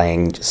stories of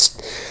Lang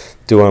just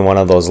doing one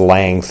of those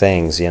Lang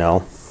things,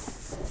 Yeah,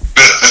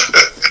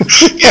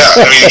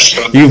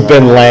 I mean, you've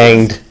been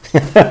Langed.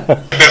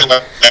 Yeah,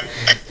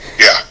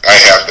 I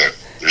have been.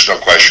 There's no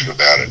question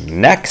about it.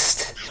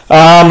 Next,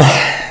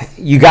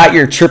 you got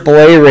your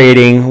AAA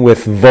rating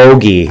with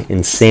Vogie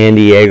in San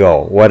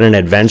Diego. What an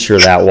adventure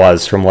that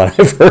was, from what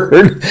I've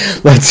heard.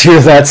 Let's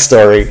hear that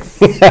story.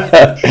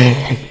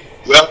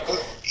 Well,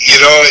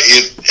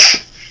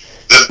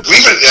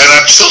 and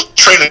I'm still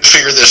trying to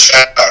figure this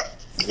out.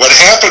 What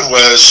happened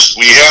was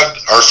we had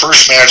our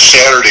first match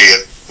Saturday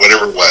at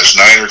whatever it was,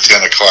 9 or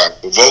 10 o'clock.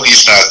 But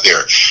Vogie's not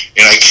there.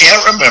 And I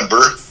can't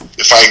remember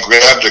if I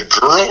grabbed a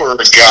girl or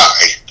a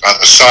guy on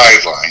the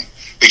sideline,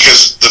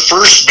 because the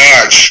first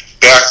match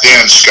back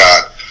then,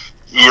 Scott,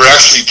 we were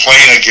actually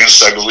playing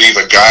against, I believe,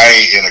 a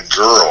guy and a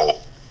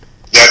girl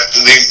that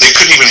they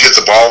couldn't even hit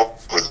the ball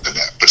with the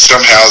net, but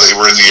somehow they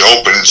were in the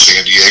open in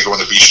San Diego in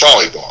the beach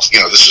volleyball.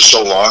 This is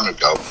so long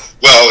ago.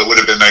 Well, it would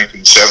have been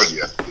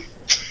 1970, I believe.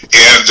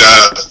 And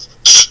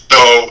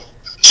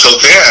so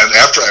then,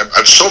 after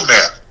I'm so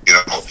mad,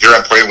 here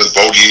I'm playing with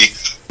Vogie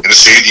in the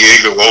San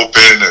Diego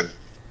Open,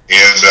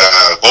 and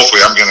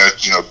hopefully I'm going to,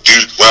 do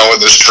well in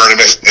this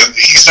tournament, and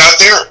he's not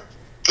there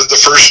for the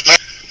first match.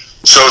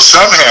 So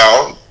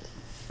somehow,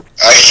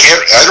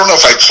 I don't know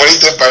if I played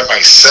them by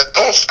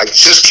myself. I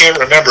just can't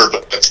remember,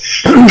 but they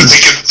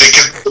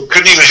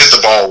couldn't even hit the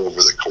ball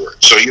over the court.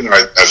 So, I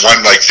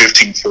won like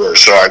 15-4.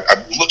 So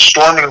I'm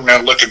storming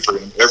around looking for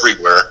him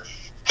everywhere.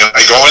 And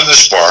I go in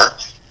this bar,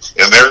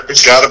 and there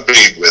he's got a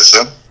babe with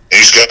him, and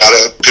he's got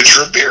a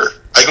pitcher of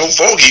beer. I go,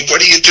 Vogie,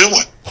 what are you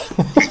doing?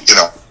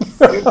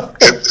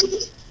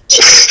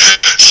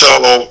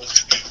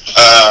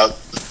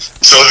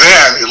 So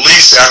then, at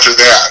least after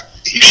that,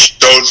 he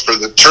showed for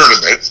the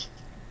tournament,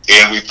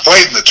 and we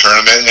played in the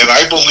tournament, and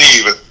I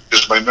believe,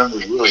 because my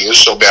memory really is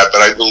so bad,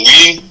 but I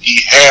believe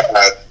he had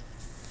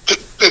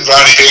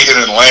Von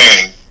Hagen and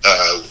Lang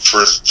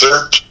for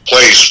third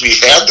place. We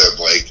had them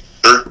like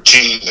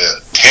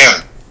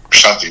 13-10 or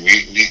something.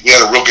 We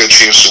had a real good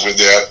chance to win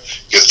that,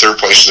 get third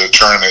place in the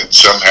tournament, and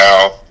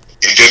somehow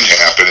it didn't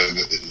happen, and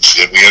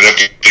we ended up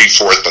getting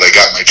fourth, but I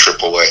got my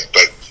AAA.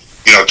 But,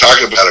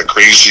 talking about a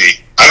crazy,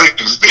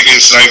 maybe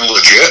it's not even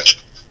legit.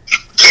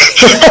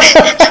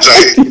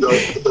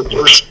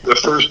 The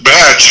first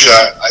match,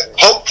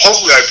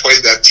 hopefully I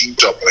played that team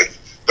top,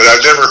 but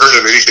I've never heard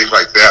of anything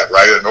like that,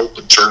 right? An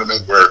open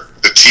tournament where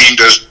the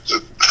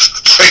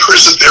player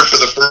isn't there for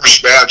the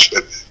first match,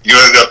 but you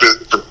ended up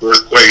for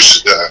fourth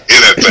place in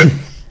it. But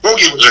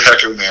Vogie was a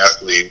heck of an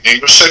athlete, and he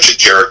was such a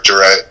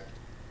character. I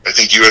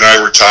think you and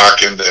I were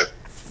talking that,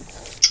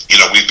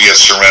 we'd be at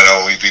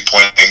Sorrento, we'd be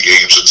playing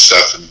games and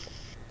stuff, and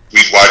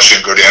we'd watch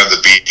him go down to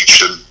the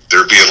beach, and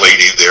there'd be a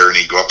lady there, and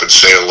he'd go up and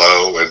say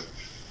hello, and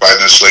 5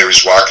 minutes later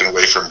he's walking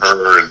away from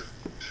her, and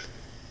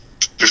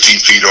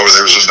 15 feet over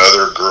there was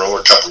another girl,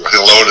 a couple of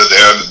hello to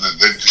them, and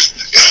then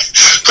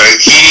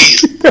but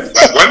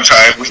at one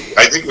time,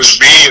 I think it was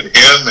me and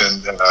him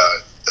and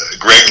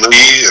Greg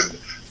Lee and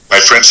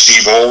my friend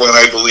Steve Olin,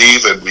 I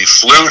believe, and we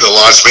flew to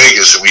Las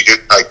Vegas, and we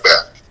hitchhiked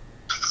back.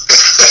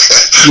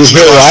 You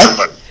hear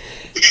what?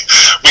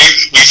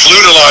 We flew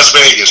to Las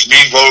Vegas, me,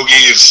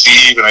 Vogie, and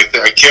Steve, and I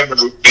can't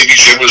remember, maybe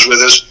Jim was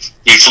with us.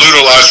 We flew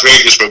to Las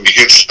Vegas, but we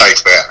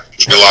hitchhiked back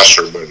because we lost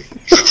our money.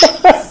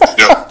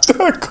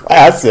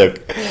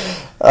 Classic.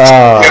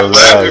 Oh,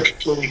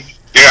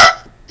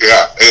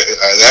 yeah.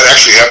 That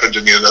actually happened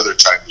to me another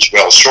time as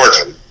well, sort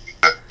of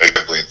a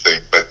gambling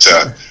thing. But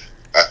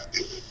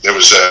there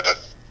was a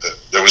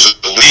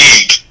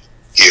league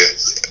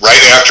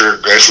right after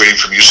graduating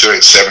from UCLA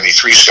in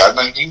 '73, Scott.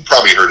 And you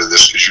probably heard of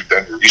this because you've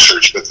done your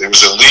research. But there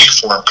was a league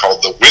formed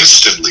called the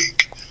Winston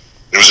League.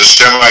 It was a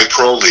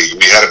semi-pro league.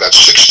 We had about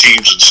 6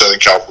 teams in Southern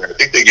California. I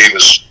think they gave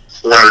us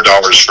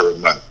 $400 for a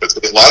month. But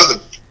a lot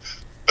of the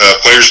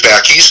players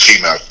back east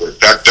came out for it.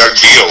 Doug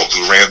Beal,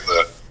 who ran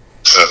the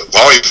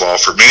volleyball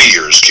for many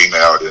years, came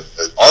out. And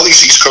all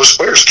these East Coast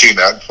players came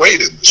out and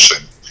played in this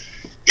thing.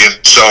 And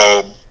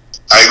so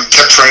I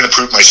kept trying to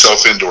prove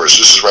myself indoors.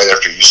 This is right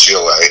after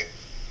UCLA.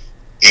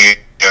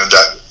 And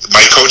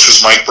my coach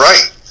was Mike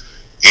Bright.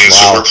 And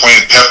so we're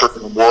playing Pepper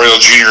Memorial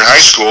Junior High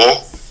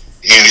School,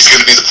 and he's going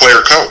to be the player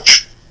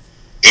coach.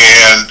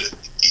 And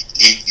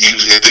he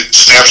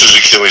snaps his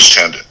Achilles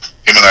tendon.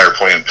 Him and I are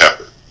playing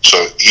Pepper. So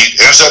he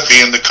ends up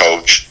being the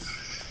coach.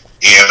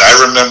 And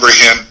I remember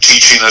him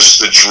teaching us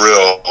the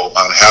drill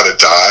on how to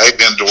dive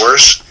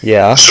indoors.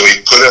 Yeah. So he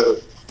put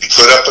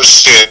up a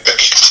stick.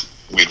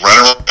 We'd run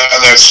around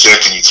that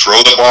stick, and he'd throw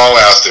the ball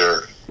out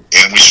there,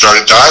 and we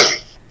started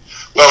diving.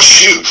 Well,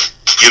 shoot,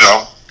 you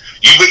got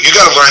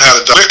to learn how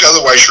to dive,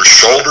 otherwise your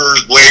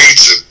shoulders,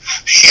 blades, and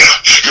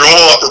your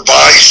whole upper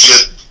body's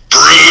just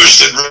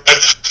bruised and red.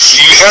 So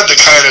you had to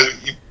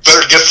you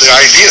better get the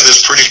idea of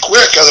this pretty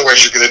quick,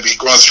 otherwise you're going to be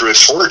going through a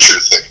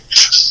torture thing.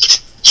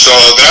 So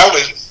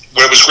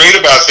what was great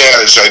about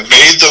that is I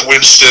made the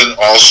Winston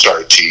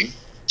All-Star team,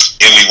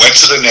 and we went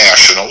to the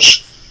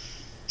Nationals,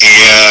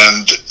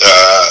 and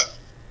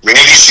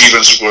Randy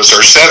Stevens was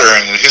our setter,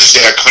 and his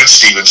dad, Clint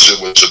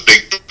Stevenson, was a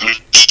big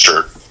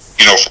booster,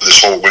 for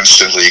this whole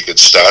Winston League and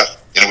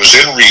stuff. And it was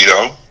in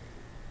Reno,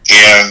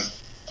 and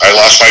I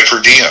lost my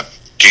per diem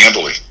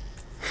gambling.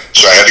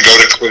 So I had to go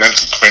to Clint.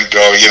 Clint go,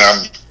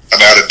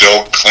 I'm out of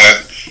dough,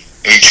 Clint.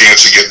 And he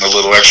chance of getting a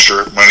little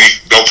extra money,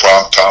 no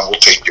problem, Tom, we'll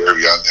take care of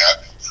you on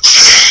that.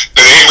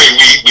 But anyway,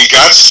 we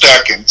got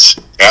second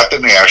at the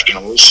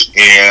Nationals,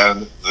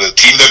 and the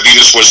team that beat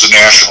us was the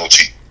national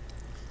team,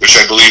 which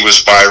I believe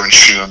was Byron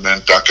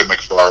Schumann, Duncan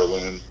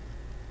McFarland.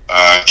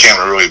 I can't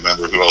really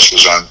remember who else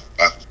was on.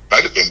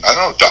 Might have been, I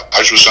don't know if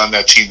Dodge was on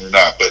that team or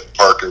not, but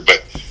Parker.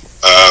 But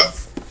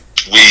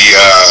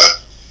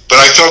but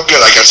I felt good.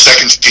 I got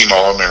second team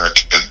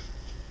All-American,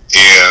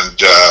 and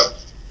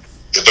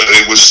but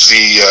it was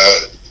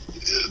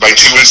my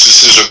two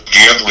instances of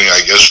gambling,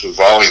 I guess, with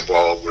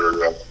volleyball,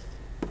 where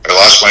I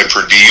lost my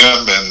per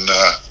diem, and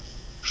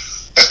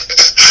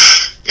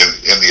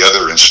in the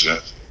other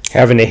incident.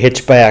 Having to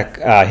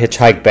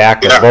hitchhike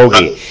back with Yeah,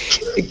 Vogie.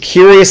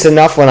 Curious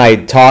enough, when I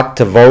talked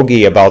to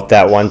Vogie about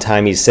that one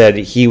time, he said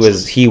he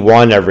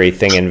won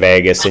everything in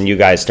Vegas, and you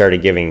guys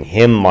started giving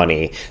him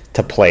money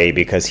to play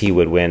because he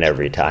would win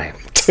every time.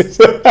 So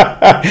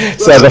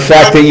the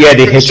fact that you had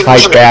to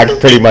hitchhike back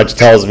pretty much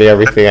tells me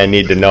everything I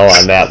need to know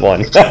on that one.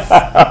 He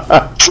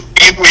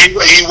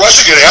was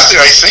a good athlete.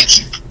 I think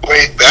he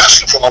played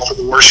basketball for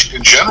the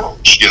Washington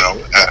Generals.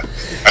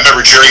 I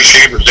remember Jerry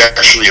Chambers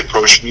actually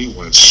approached me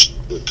once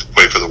to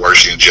play for the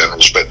Washington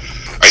Generals, but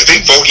I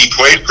think Vogie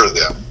played for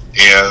them.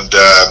 And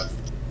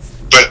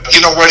but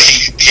you know what?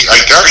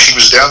 He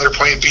was down there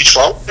playing beach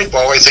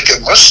volleyball. I think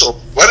it must have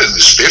in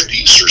his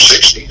 50s or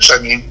 60s.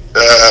 I mean,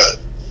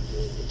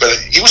 but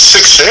he was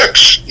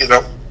 6'6", and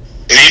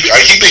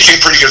he became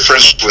pretty good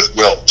friends with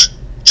Wilt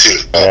too.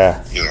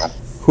 Yeah.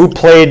 Who Who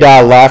played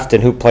left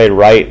and who played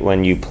right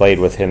when you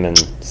played with him in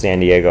San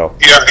Diego?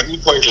 Yeah, he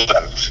played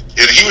left.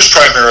 And he was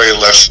primarily a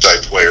left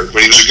side player, but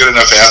he was a good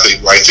enough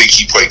athlete where I think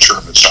he played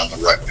tournaments on the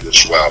right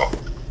as well.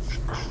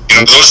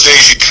 Those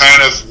days you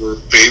kind of were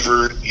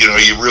favored, you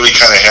really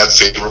kind of had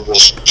favorable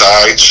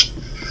sides.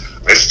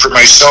 For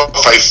myself,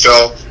 I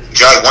felt,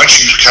 God, once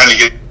you kind of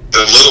get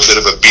a little bit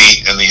of a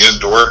beat in the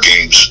indoor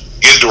game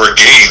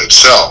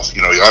itself,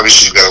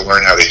 obviously you've got to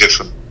learn how to hit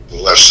from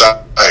the left side,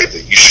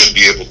 that you should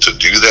be able to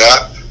do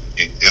that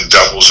in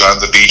doubles on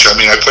the beach. I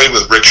mean, I played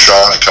with Rick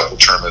Shaw in a couple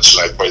tournaments,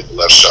 and I played the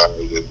left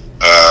side.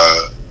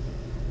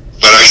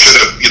 But I should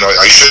have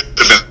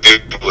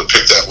been able to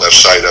pick that left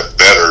side up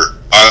better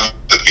on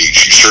the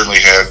beach. You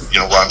certainly had,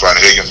 Ron Von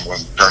Hagen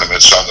won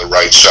tournaments on the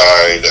right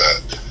side.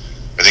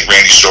 I think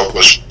Randy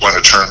Stokos won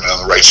a tournament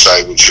on the right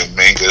side with Jim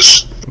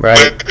Mingus.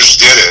 Right. Players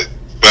did it,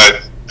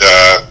 but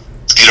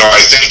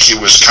I think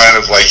it was kind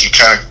of like you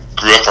kind of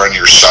grew up on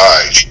your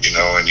side,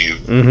 and you.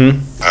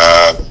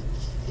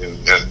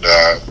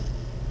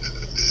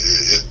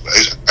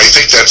 I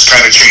think that's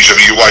kind of changed. I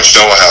mean, you watch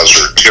Noah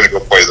Hauser; he's going to go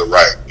play the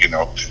right.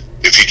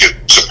 If he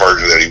gets a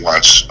partner that he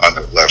wants on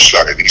the left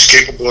side, he's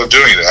capable of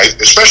doing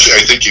it. Especially,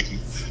 I think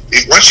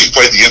once you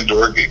play the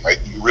indoor game,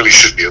 you really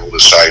should be able to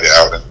side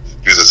out and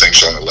do the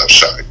things on the left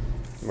side.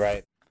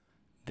 Right.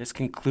 This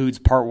concludes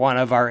part one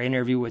of our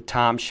interview with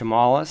Tom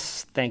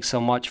Chamales. Thanks so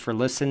much for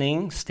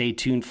listening. Stay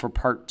tuned for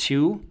part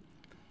two.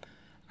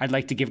 I'd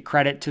like to give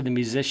credit to the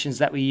musicians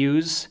that we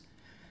use.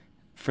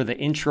 For the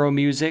intro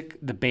music,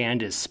 the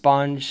band is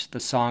Sponge. The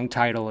song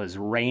title is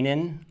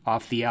Rainin'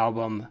 off the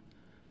album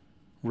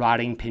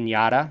Rotting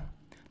Pinata.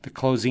 The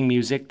closing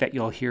music that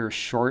you'll hear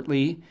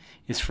shortly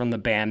is from the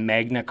band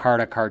Magna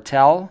Carta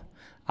Cartel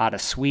out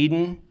of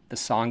Sweden. The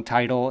song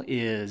title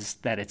is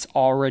That It's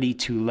Already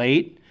Too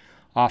Late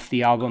off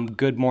the album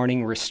Good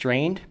Morning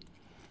Restrained.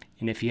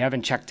 And if you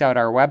haven't checked out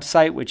our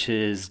website, which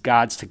is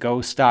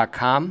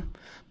godstoghost.com,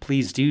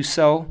 please do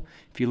so.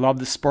 If you love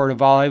the sport of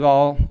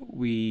volleyball,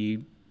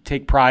 we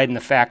take pride in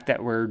the fact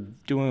that we're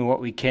doing what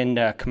we can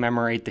to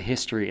commemorate the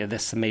history of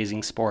this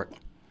amazing sport.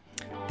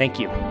 Thank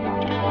you.